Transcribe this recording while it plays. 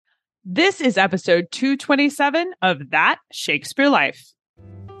This is episode 227 of That Shakespeare Life.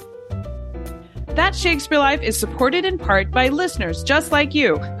 That Shakespeare Life is supported in part by listeners just like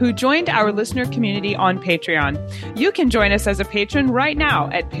you who joined our listener community on Patreon. You can join us as a patron right now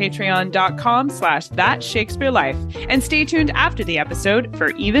at patreon.com/thatshakespearelife and stay tuned after the episode for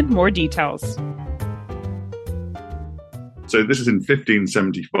even more details. So this is in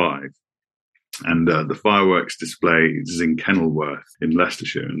 1575. And the fireworks display is in Kenilworth in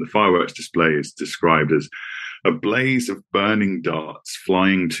Leicestershire. And the fireworks display is described as a blaze of burning darts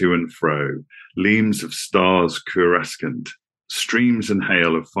flying to and fro, gleams of stars coruscant, streams and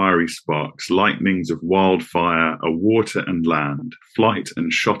hail of fiery sparks, lightnings of wildfire, a water and land, flight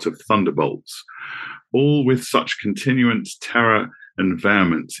and shot of thunderbolts, all with such continuance, terror, and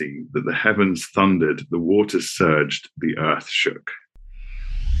vehemency that the heavens thundered, the waters surged, the earth shook.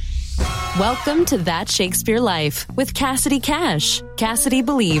 Welcome to That Shakespeare Life with Cassidy Cash. Cassidy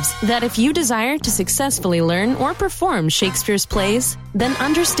believes that if you desire to successfully learn or perform Shakespeare's plays, then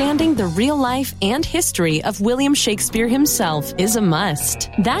understanding the real life and history of William Shakespeare himself is a must.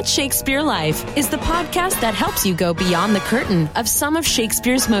 That Shakespeare Life is the podcast that helps you go beyond the curtain of some of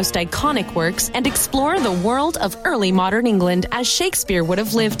Shakespeare's most iconic works and explore the world of early modern England as Shakespeare would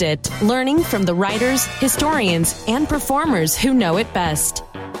have lived it, learning from the writers, historians, and performers who know it best.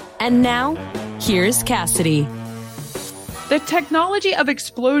 And now, here's Cassidy. The technology of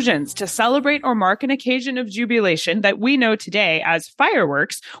explosions to celebrate or mark an occasion of jubilation that we know today as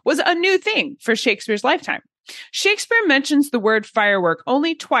fireworks was a new thing for Shakespeare's lifetime. Shakespeare mentions the word firework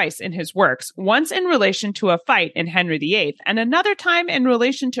only twice in his works, once in relation to a fight in Henry VIII, and another time in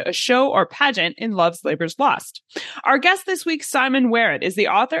relation to a show or pageant in Love's Labour's Lost. Our guest this week, Simon Wherrett, is the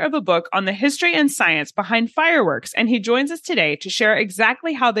author of a book on the history and science behind fireworks, and he joins us today to share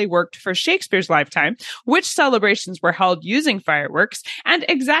exactly how they worked for Shakespeare's lifetime, which celebrations were held using fireworks, and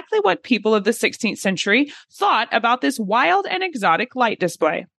exactly what people of the 16th century thought about this wild and exotic light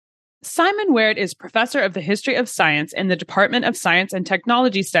display. Simon Wherrett is professor of the history of science in the Department of Science and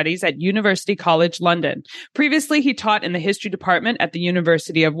Technology Studies at University College London. Previously, he taught in the history department at the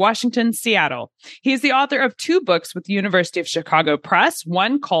University of Washington, Seattle. He is the author of two books with the University of Chicago Press,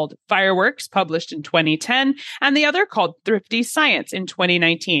 one called Fireworks, published in 2010, and the other called Thrifty Science in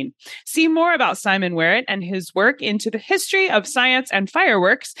 2019. See more about Simon Wherrett and his work into the history of science and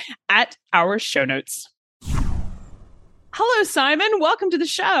fireworks at our show notes. Hello, Simon. Welcome to the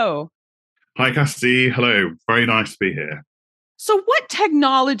show. Hi, Cassidy. Hello. Very nice to be here. So what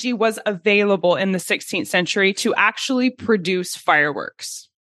technology was available in the 16th century to actually produce fireworks?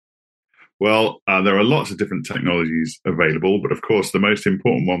 Well, there are lots of different technologies available, but of course, the most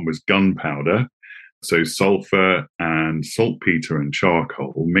important one was gunpowder. So sulfur and saltpeter and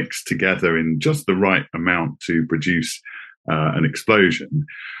charcoal mixed together in just the right amount to produce an explosion.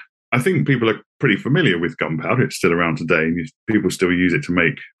 I think people are pretty familiar with gunpowder. It's still around today, and people still use it to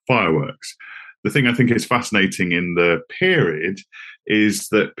make fireworks. The thing I think is fascinating in the period is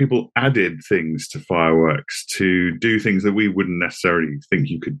that people added things to fireworks to do things that we wouldn't necessarily think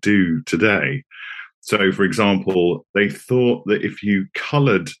you could do today. So, for example, they thought that if you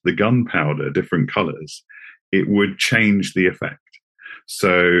coloured the gunpowder different colours, it would change the effect.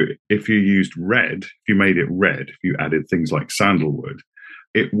 So if you used red, if you made it red, if you added things like sandalwood,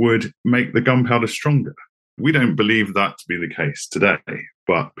 it would make the gunpowder stronger. We don't believe that to be the case today,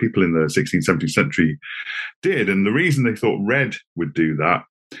 but people in the 16th, 17th century did. And the reason they thought red would do that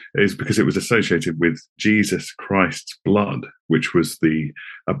is because it was associated with Jesus Christ's blood, which was a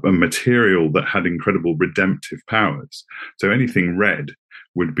material that had incredible redemptive powers. So anything red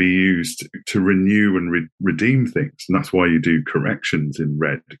would be used to renew and redeem things. And that's why you do corrections in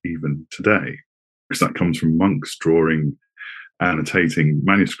red even today, because that comes from monks drawing, annotating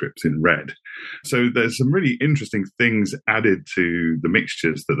manuscripts in red. So there's some really interesting things added to the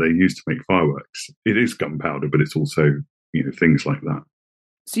mixtures that they use to make fireworks. It is gunpowder, but it's also, things like that.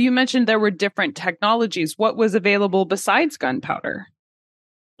 So you mentioned there were different technologies. What was available besides gunpowder?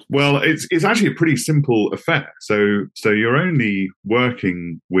 Well, it's actually a pretty simple affair. So you're only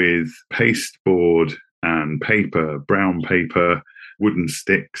working with pasteboard and paper, brown paper, wooden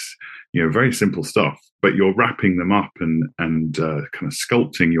sticks, very simple stuff, but you're wrapping them up and kind of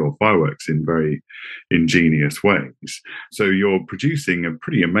sculpting your fireworks in very ingenious ways. So you're producing a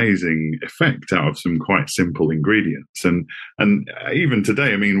pretty amazing effect out of some quite simple ingredients. And even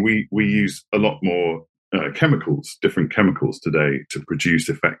today, we use a lot more different chemicals today to produce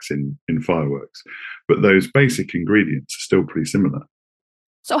effects in fireworks. But those basic ingredients are still pretty similar.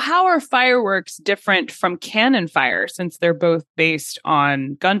 So how are fireworks different from cannon fire, since they're both based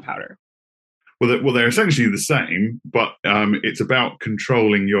on gunpowder? Well, they're essentially the same, but it's about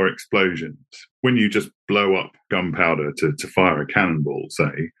controlling your explosions. When you just blow up gunpowder to fire a cannonball,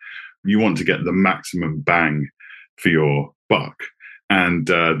 say, you want to get the maximum bang for your buck. And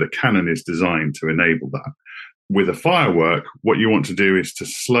the cannon is designed to enable that. With a firework, what you want to do is to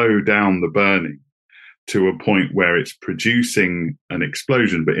slow down the burning to a point where it's producing an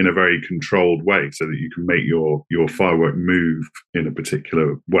explosion, but in a very controlled way, so that you can make your firework move in a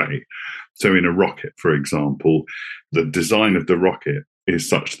particular way. So in a rocket, for example, the design of the rocket is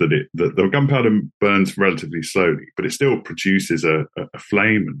such that the gunpowder burns relatively slowly, but it still produces a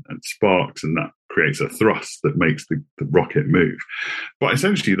flame and sparks, and that creates a thrust that makes the rocket move. But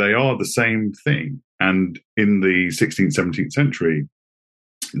essentially, they are the same thing. And in the 16th, 17th century,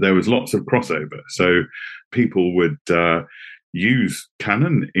 there was lots of crossover. So people would use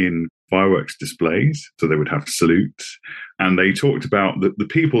cannon in fireworks displays. So they would have salutes. And they talked about the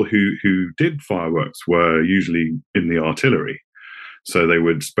people who did fireworks were usually in the artillery. So they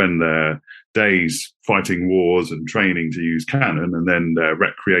would spend their days fighting wars and training to use cannon, and then their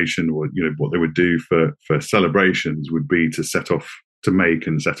recreation, or what they would do for celebrations, would be to make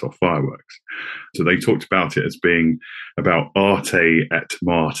and set off fireworks. So they talked about it as being about arte et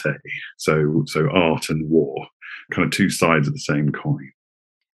marte, so art and war, kind of two sides of the same coin.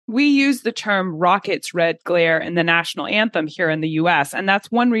 We use the term rockets, red glare in the national anthem here in the U.S., and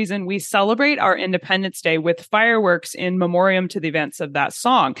that's one reason we celebrate our Independence Day with fireworks in memoriam to the events of that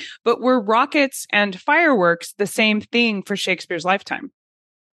song. But were rockets and fireworks the same thing for Shakespeare's lifetime?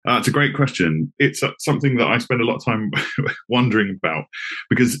 It's a great question. It's something that I spend a lot of time wondering about,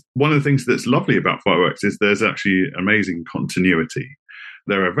 because one of the things that's lovely about fireworks is there's actually amazing continuity.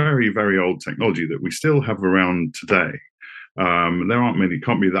 They're a very, very old technology that we still have around today.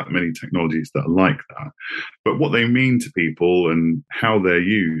 Can't be that many technologies that are like that. But what they mean to people and how they're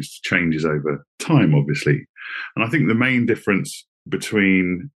used changes over time, obviously. And I think the main difference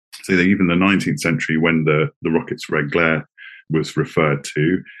between, say, even the 19th century, when the rocket's red glare was referred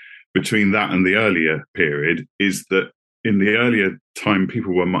to, between that and the earlier period, is that in the earlier time,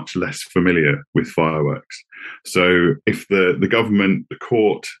 people were much less familiar with fireworks. So if the government, the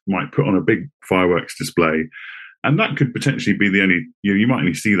court, might put on a big fireworks display, and that could potentially be the only, you might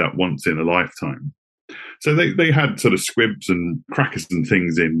only see that once in a lifetime. So they had sort of squibs and crackers and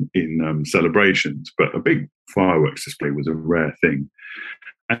things in celebrations, but a big fireworks display was a rare thing.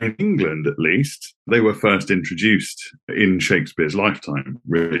 And in England, at least, they were first introduced in Shakespeare's lifetime,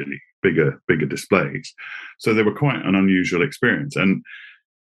 really bigger displays. So they were quite an unusual experience, and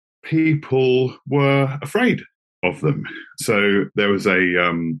people were afraid of them. So there was a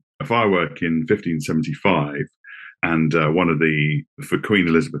firework in 1575, and for Queen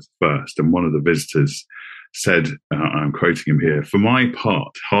Elizabeth I, and one of the visitors said, I'm quoting him here, "For my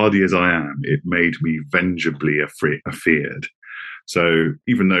part, hardy as I am, it made me vengeably afeared." So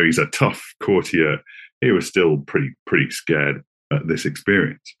even though he's a tough courtier, he was still pretty scared at this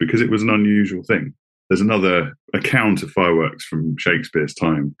experience, because it was an unusual thing. There's another account of fireworks from Shakespeare's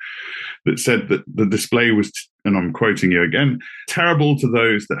time that said that the display was, and I'm quoting you again, "terrible to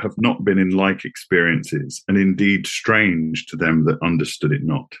those that have not been in like experiences, and indeed strange to them that understood it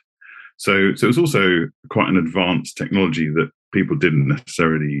not." So it was also quite an advanced technology that people didn't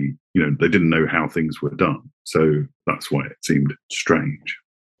necessarily, they didn't know how things were done. So that's why it seemed strange.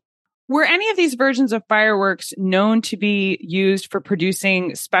 Were any of these versions of fireworks known to be used for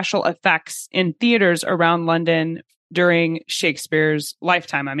producing special effects in theaters around London during Shakespeare's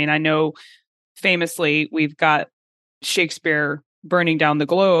lifetime? I mean, I know famously we've got Shakespeare burning down the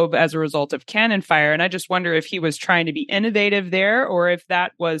globe as a result of cannon fire. And I just wonder if he was trying to be innovative there, or if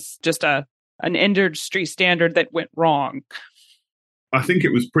that was just an industry standard that went wrong. I think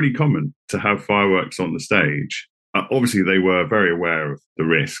it was pretty common to have fireworks on the stage. Obviously, they were very aware of the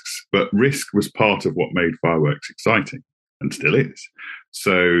risks, but risk was part of what made fireworks exciting, and still is.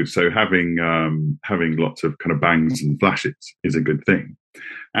 So having lots of kind of bangs and flashes is a good thing.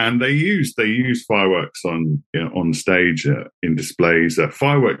 And they used fireworks on stage in displays.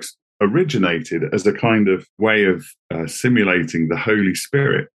 Fireworks originated as a kind of way of simulating the Holy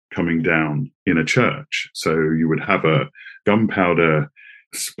Spirit coming down in a church. So you would have a gunpowder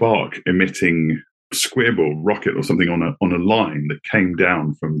spark emitting squib or rocket or something on a line that came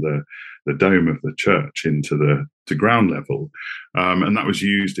down from the dome of the church into the ground level, and that was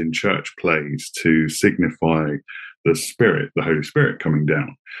used in church plays to signify the Holy Spirit coming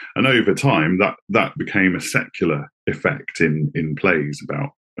down. And over time, that became a secular effect in plays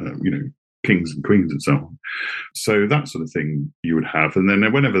about kings and queens and so on. So that sort of thing you would have. And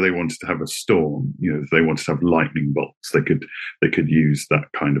then whenever they wanted to have a storm, if they wanted to have lightning bolts, they could use that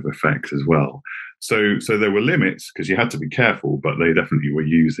kind of effect as well. So there were limits because you had to be careful, but they definitely were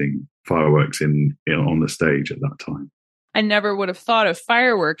using fireworks on the stage at that time. I never would have thought of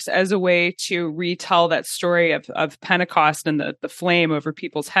fireworks as a way to retell that story of Pentecost and the flame over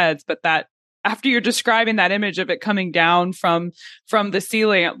people's heads. But that after you're describing that image of it coming down from the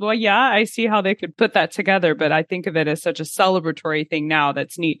ceiling, well, yeah, I see how they could put that together. But I think of it as such a celebratory thing now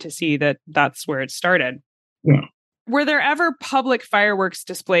that's neat to see that that's where it started. Yeah. Were there ever public fireworks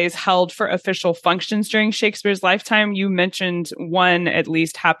displays held for official functions during Shakespeare's lifetime? You mentioned one at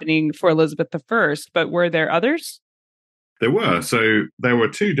least happening for Elizabeth I, but were there others? There were. So there were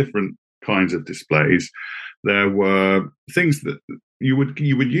two different kinds of displays. There were things that you would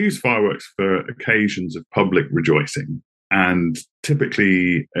use fireworks for occasions of public rejoicing. And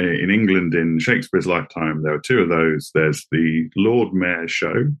typically in England in Shakespeare's lifetime, there were two of those. There's the Lord Mayor's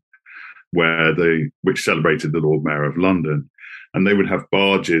Show, which celebrated the Lord Mayor of London. And they would have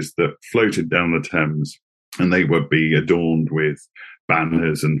barges that floated down the Thames, and they would be adorned with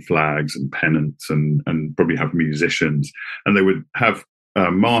banners and flags and pennants and probably have musicians. And they would have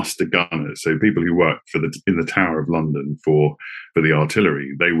master gunners, so people who worked in the Tower of London for the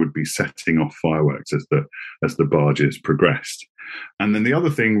artillery. They would be setting off fireworks as the barges progressed. And then the other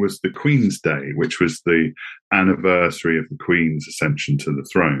thing was the Queen's Day, which was the anniversary of the Queen's ascension to the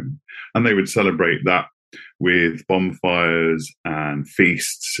throne. And they would celebrate that with bonfires and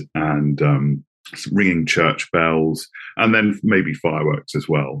feasts and ringing church bells, and then maybe fireworks as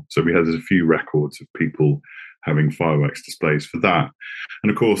well. So we had a few records of people having fireworks displays for that.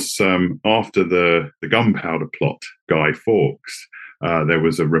 And of course, after the gunpowder plot, Guy Fawkes, there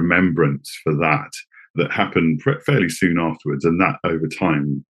was a remembrance for that happened fairly soon afterwards, and that over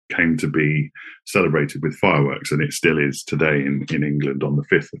time came to be celebrated with fireworks, and it still is today in England on the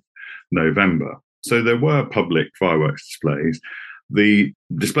 5th of November. So there were public fireworks displays. The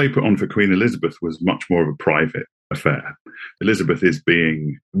display put on for Queen Elizabeth was much more of a private affair. Elizabeth is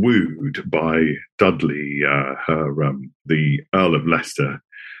being wooed by Dudley, the Earl of Leicester,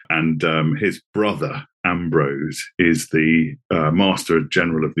 and his brother Ambrose is the Master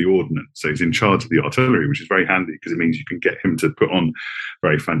General of the Ordnance. So he's in charge of the artillery, which is very handy because it means you can get him to put on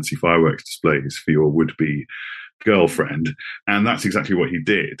very fancy fireworks displays for your would-be girlfriend, and that's exactly what he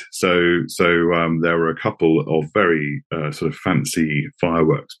did. So there were a couple of very sort of fancy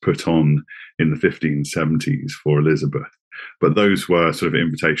fireworks put on in the 1570s for Elizabeth, but those were sort of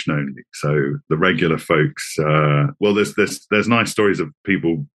invitation only. So the regular folks, there's nice stories of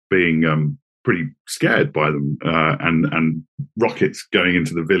people being pretty scared by them, and rockets going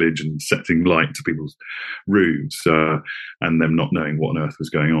into the village and setting light to people's roofs, and them not knowing what on earth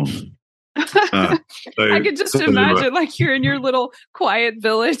was going on. I could just imagine like you're in your little quiet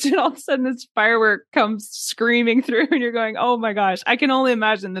village and all of a sudden this firework comes screaming through and you're going, oh my gosh. I can only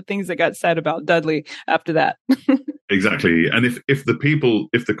imagine the things that got said about Dudley after that. Exactly. And if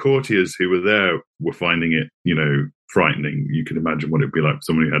the courtiers who were there were finding it, frightening, you can imagine what it'd be like for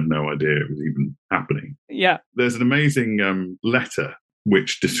someone who had no idea it was even happening. Yeah. There's an amazing letter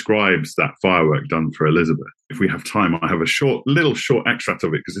which describes that firework done for Elizabeth. If we have time, I have a short extract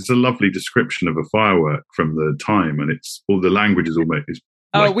of it because it's a lovely description of a firework from the time, and it's all the language is almost.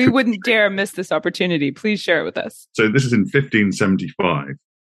 We wouldn't dare miss this opportunity. Please share it with us. So this is in 1575,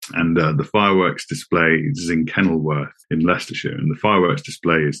 and the fireworks display is in Kenilworth in Leicestershire, and the fireworks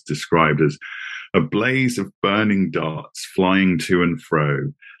display is described as a blaze of burning darts flying to and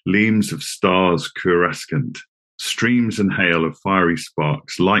fro, gleams of stars coruscant, streams and hail of fiery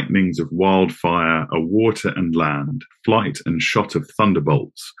sparks, lightnings of wildfire, a water and land, flight and shot of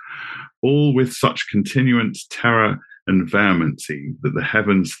thunderbolts, all with such continuance, terror, and vehemency that the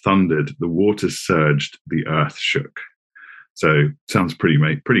heavens thundered, the waters surged, the earth shook. So sounds pretty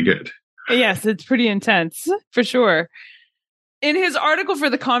good. Yes, it's pretty intense, for sure. In his article for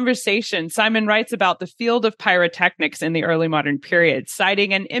The Conversation, Simon writes about the field of pyrotechnics in the early modern period,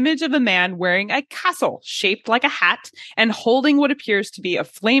 citing an image of a man wearing a castle shaped like a hat and holding what appears to be a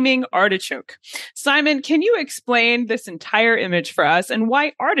flaming artichoke. Simon, can you explain this entire image for us and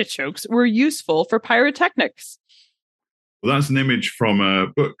why artichokes were useful for pyrotechnics? Well, that's an image from a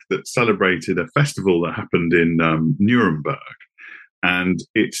book that celebrated a festival that happened in Nuremberg. And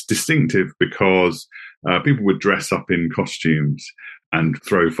it's distinctive because people would dress up in costumes and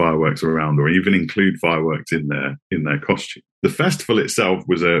throw fireworks around, or even include fireworks in their costume. The festival itself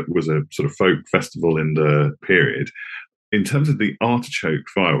was a sort of folk festival in the period. In terms of the artichoke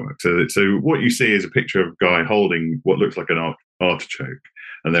fireworks, so what you see is a picture of a guy holding what looks like an artichoke,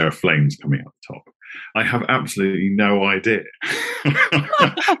 and there are flames coming out the top. I have absolutely no idea.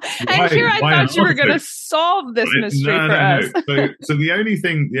 And here I thought you were going to solve this mystery for us. So the only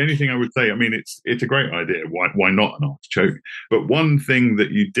thing I would say, I mean, it's a great idea. Why not an artichoke? But one thing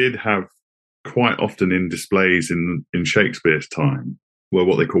that you did have quite often in displays in Shakespeare's time were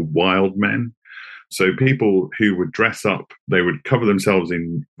what they call wild men. So people who would dress up, they would cover themselves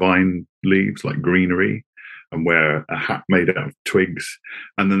in vine leaves like greenery and wear a hat made out of twigs.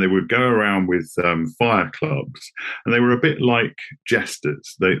 And then they would go around with fire clubs. And they were a bit like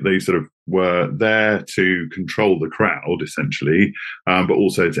jesters. They sort of were there to control the crowd, essentially, but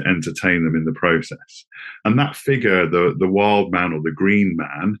also to entertain them in the process. And that figure, the wild man or the green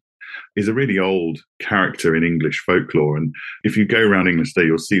man, is a really old character in English folklore. And if you go around England today,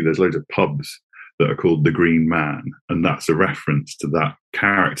 you'll see there's loads of pubs that are called the Green Man, and that's a reference to that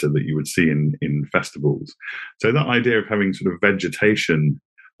character that you would see in festivals. So that idea of having sort of vegetation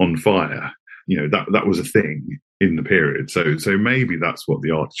on fire, that was a thing in the period. So maybe that's what the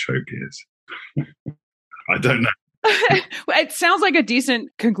artichoke is. I don't know. It sounds like a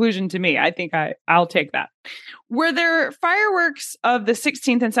decent conclusion to me. I think I'll take that. Were there fireworks of the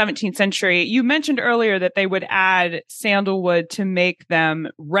 16th and 17th century? You mentioned earlier that they would add sandalwood to make them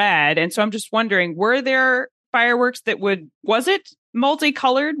red. And so I'm just wondering, were there fireworks that was it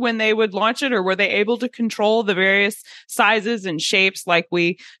multicolored when they would launch it, or were they able to control the various sizes and shapes like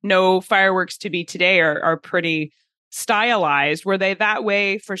we know fireworks to be today are pretty stylized? Were they that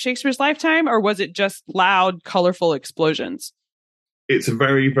way for Shakespeare's lifetime, or was it just loud, colorful explosions? It's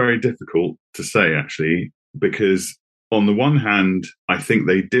very, very difficult to say, actually, because on the one hand, I think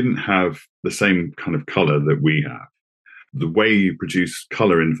they didn't have the same kind of color that we have. The way you produce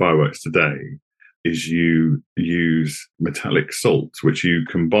color in fireworks today is you use metallic salts, which you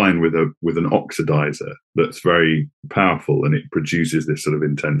combine with an oxidizer that's very powerful, and it produces this sort of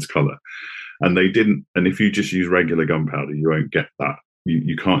intense color. And they didn't. And if you just use regular gunpowder, you won't get that.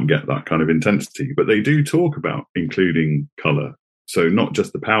 You can't get that kind of intensity. But they do talk about including color. So not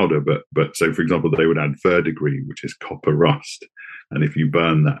just the powder, but so, for example, they would add verdigris, which is copper rust. And if you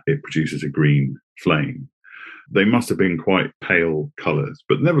burn that, it produces a green flame. They must have been quite pale colors,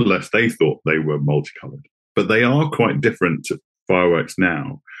 but nevertheless, they thought they were multicolored. But they are quite different to fireworks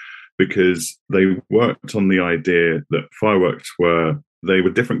now, because they worked on the idea that they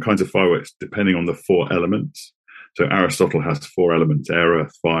were different kinds of fireworks depending on the four elements. So Aristotle has four elements: air,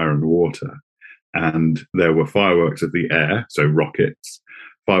 earth, fire, and water. And there were fireworks of the air, so rockets,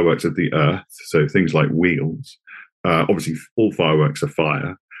 fireworks of the earth, so things like wheels. Obviously, all fireworks are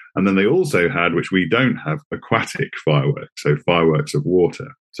fire. And then they also had, which we don't have, aquatic fireworks, so fireworks of water.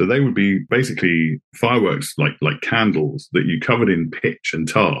 So they would be basically fireworks like candles that you covered in pitch and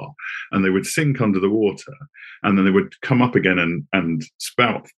tar, and they would sink under the water, and then they would come up again and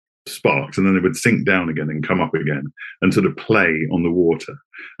spout sparks, and then they would sink down again and come up again and sort of play on the water.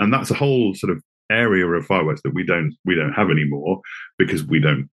 And that's a whole sort of area of fireworks that we don't have anymore, because we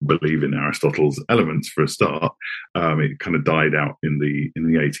don't believe in Aristotle's elements for a start. It kind of died out in the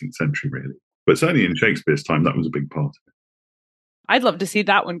 18th century, really. But certainly in Shakespeare's time, that was a big part of it. I'd love to see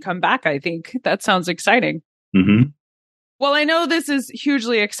that one come back. I think that sounds exciting. Mm-hmm. Well, I know this is a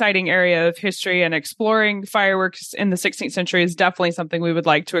hugely exciting area of history, and exploring fireworks in the 16th century is definitely something we would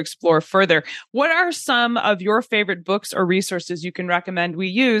like to explore further. What are some of your favorite books or resources you can recommend we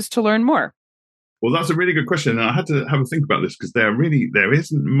use to learn more? Well, that's a really good question. And I had to have a think about this, because there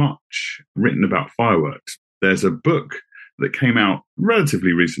isn't much written about fireworks. There's a book that came out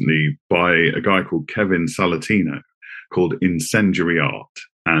relatively recently by a guy called Kevin Salatino called Incendiary Art.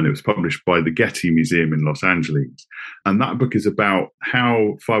 And it was published by the Getty Museum in Los Angeles. And that book is about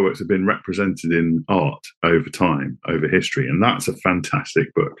how fireworks have been represented in art over time, over history. And that's a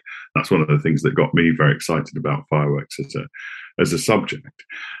fantastic book. That's one of the things that got me very excited about fireworks as a subject.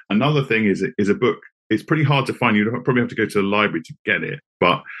 Another thing is a book. It's pretty hard to find. You'd probably have to go to the library to get it.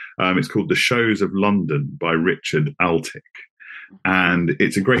 But it's called The Shows of London by Richard Altick. And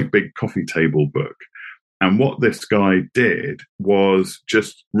it's a great big coffee table book. And what this guy did was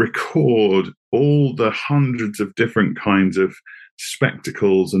just record all the hundreds of different kinds of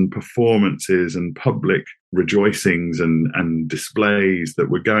spectacles and performances and public rejoicings and displays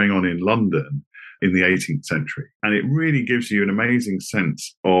that were going on in London in the 18th century. And it really gives you an amazing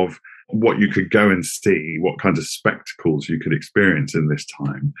sense of what you could go and see, what kinds of spectacles you could experience in this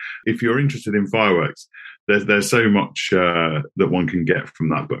time. If you're interested in fireworks, there's so much that one can get from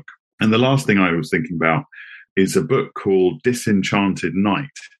that book. And the last thing I was thinking about is a book called Disenchanted Night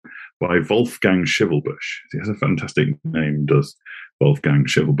by Wolfgang Schivelbusch. He has a fantastic name, does Wolfgang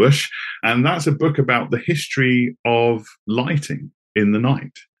Schivelbusch. And that's a book about the history of lighting in the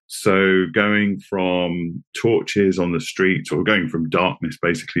night. So going from torches on the streets, or going from darkness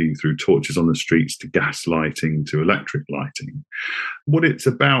basically through torches on the streets to gas lighting to electric lighting. What it's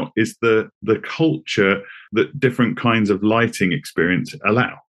about is the culture that different kinds of lighting experience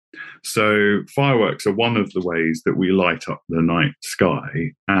allow. So fireworks are one of the ways that we light up the night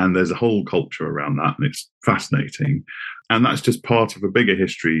sky, and there's a whole culture around that, and it's fascinating. And that's just part of a bigger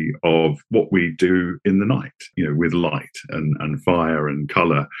history of what we do in the night, with light and fire and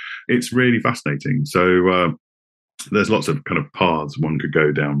color. It's really fascinating. So there's lots of kind of paths one could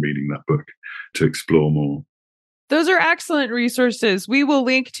go down reading that book to explore more. Those are excellent resources. We will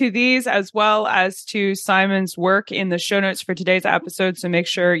link to these as well as to Simon's work in the show notes for today's episode. So make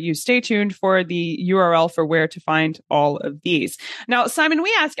sure you stay tuned for the URL for where to find all of these. Now, Simon,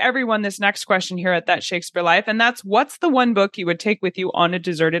 we ask everyone this next question here at That Shakespeare Life, and that's, what's the one book you would take with you on a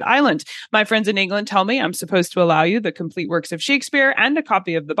deserted island? My friends in England tell me I'm supposed to allow you the complete works of Shakespeare and a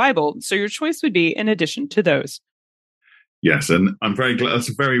copy of the Bible. So your choice would be in addition to those. Yes, and I'm very glad. That's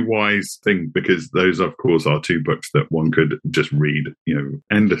a very wise thing, because those, of course, are two books that one could just read,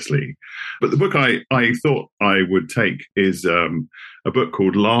 endlessly. But the book I thought I would take is a book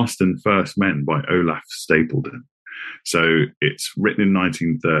called Last and First Men by Olaf Stapledon. So it's written in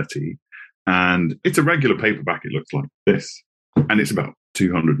 1930, and it's a regular paperback. It looks like this, and it's about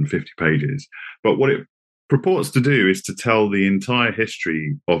 250 pages. But what it purports to do is to tell the entire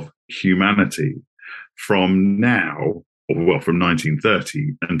history of humanity from now, from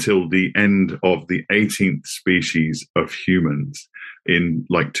 1930 until the end of the 18th species of humans in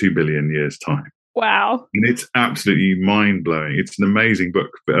like 2 billion years' time. Wow. And it's absolutely mind-blowing. It's an amazing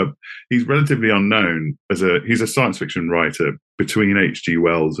book. He's relatively unknown he's a science fiction writer between H.G.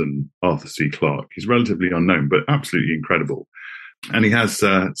 Wells and Arthur C. Clarke. He's relatively unknown, but absolutely incredible. And he has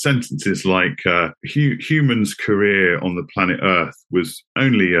sentences like, humans' career on the planet Earth was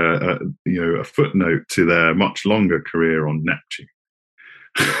only a footnote to their much longer career on Neptune.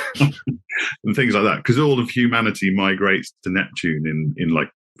 And things like that, because all of humanity migrates to Neptune in like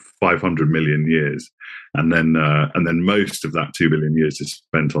 500 million years, and then most of that 2 billion years is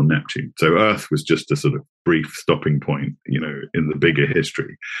spent on Neptune. So Earth was just a sort of brief stopping point, in the bigger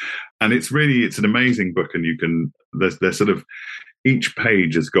history. And it's an amazing book, and there's sort of, each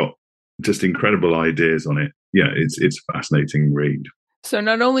page has got just incredible ideas on it. Yeah, it's a fascinating read. So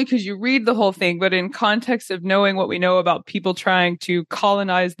not only could you read the whole thing, but in context of knowing what we know about people trying to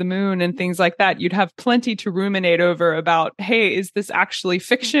colonize the moon and things like that, you'd have plenty to ruminate over about, hey, is this actually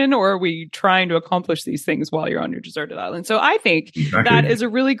fiction, or are we trying to accomplish these things while you're on your deserted island? So I think that is a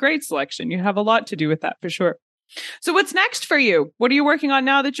really great selection. You have a lot to do with that for sure. So what's next for you? What are you working on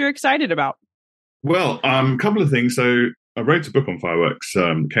now that you're excited about? Well, a couple of things. So I wrote a book on fireworks,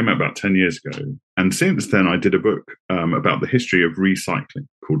 came out about 10 years ago. And since then, I did a book about the history of recycling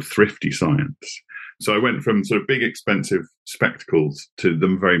called Thrifty Science. So I went from sort of big, expensive spectacles to the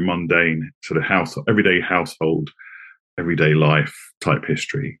very mundane sort of everyday household, everyday life type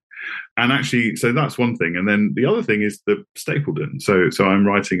history. And actually, so that's one thing. And then the other thing is the Stapledon. So I'm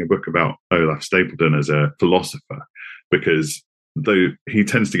writing a book about Olaf Stapledon as a philosopher, because though he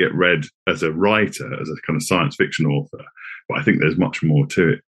tends to get read as a writer, as a kind of science fiction author, but I think there's much more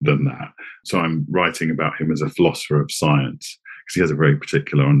to it than that. So I'm writing about him as a philosopher of science, because he has a very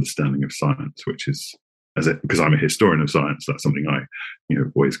particular understanding of science, which is, because I'm a historian of science, that's something I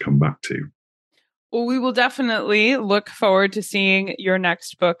always come back to. Well, we will definitely look forward to seeing your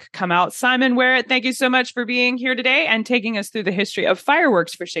next book come out. Simon Wearett, thank you so much for being here today and taking us through the history of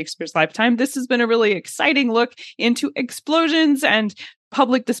fireworks for Shakespeare's lifetime. This has been a really exciting look into explosions and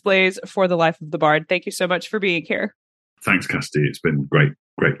public displays for the life of the Bard. Thank you so much for being here. Thanks, Cassidy. It's been great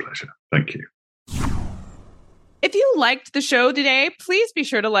pleasure. Thank you. If you liked the show today, please be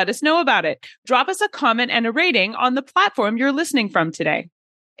sure to let us know about it. Drop us a comment and a rating on the platform you're listening from today.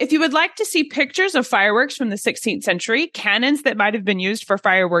 If you would like to see pictures of fireworks from the 16th century, cannons that might have been used for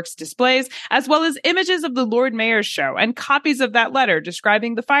fireworks displays, as well as images of the Lord Mayor's show and copies of that letter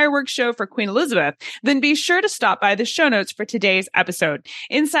describing the fireworks show for Queen Elizabeth, then be sure to stop by the show notes for today's episode.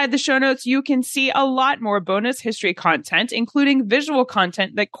 Inside the show notes, you can see a lot more bonus history content, including visual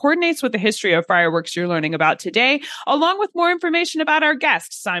content that coordinates with the history of fireworks you're learning about today, along with more information about our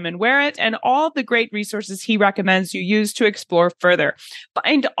guest, Simon Wearett, and all the great resources he recommends you use to explore further.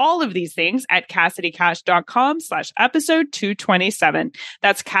 Find all of these things at CassidyCash.com/episode 227.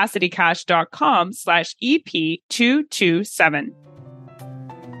 That's CassidyCash.com/EP227.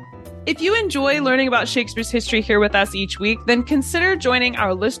 If you enjoy learning about Shakespeare's history here with us each week, then consider joining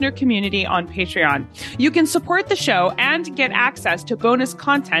our listener community on Patreon. You can support the show and get access to bonus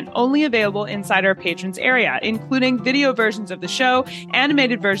content only available inside our patrons area, including video versions of the show,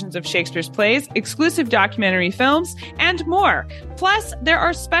 animated versions of Shakespeare's plays, exclusive documentary films, and more. Plus, there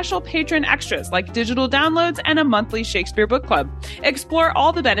are special patron extras like digital downloads and a monthly Shakespeare book club. Explore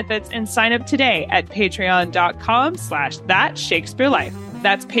all the benefits and sign up today at patreon.com/thatshakespearelife.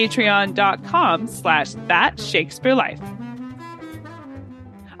 That's patreon.com/thatshakespearelife.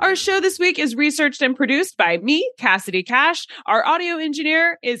 Our show this week is researched and produced by me, Cassidy Cash. Our audio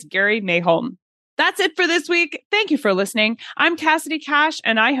engineer is Gary Mayholm. That's it for this week. Thank you for listening. I'm Cassidy Cash,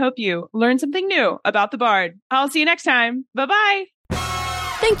 and I hope you learned something new about the Bard. I'll see you next time. Bye-bye.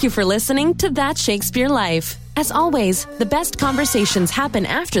 Thank you for listening to That Shakespeare Life. As always, the best conversations happen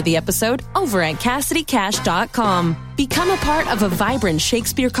after the episode over at CassidyCash.com. Become a part of a vibrant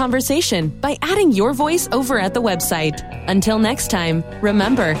Shakespeare conversation by adding your voice over at the website. Until next time,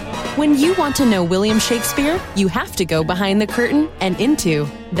 remember, when you want to know William Shakespeare, you have to go behind the curtain and into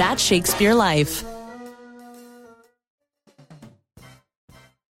That Shakespeare Life.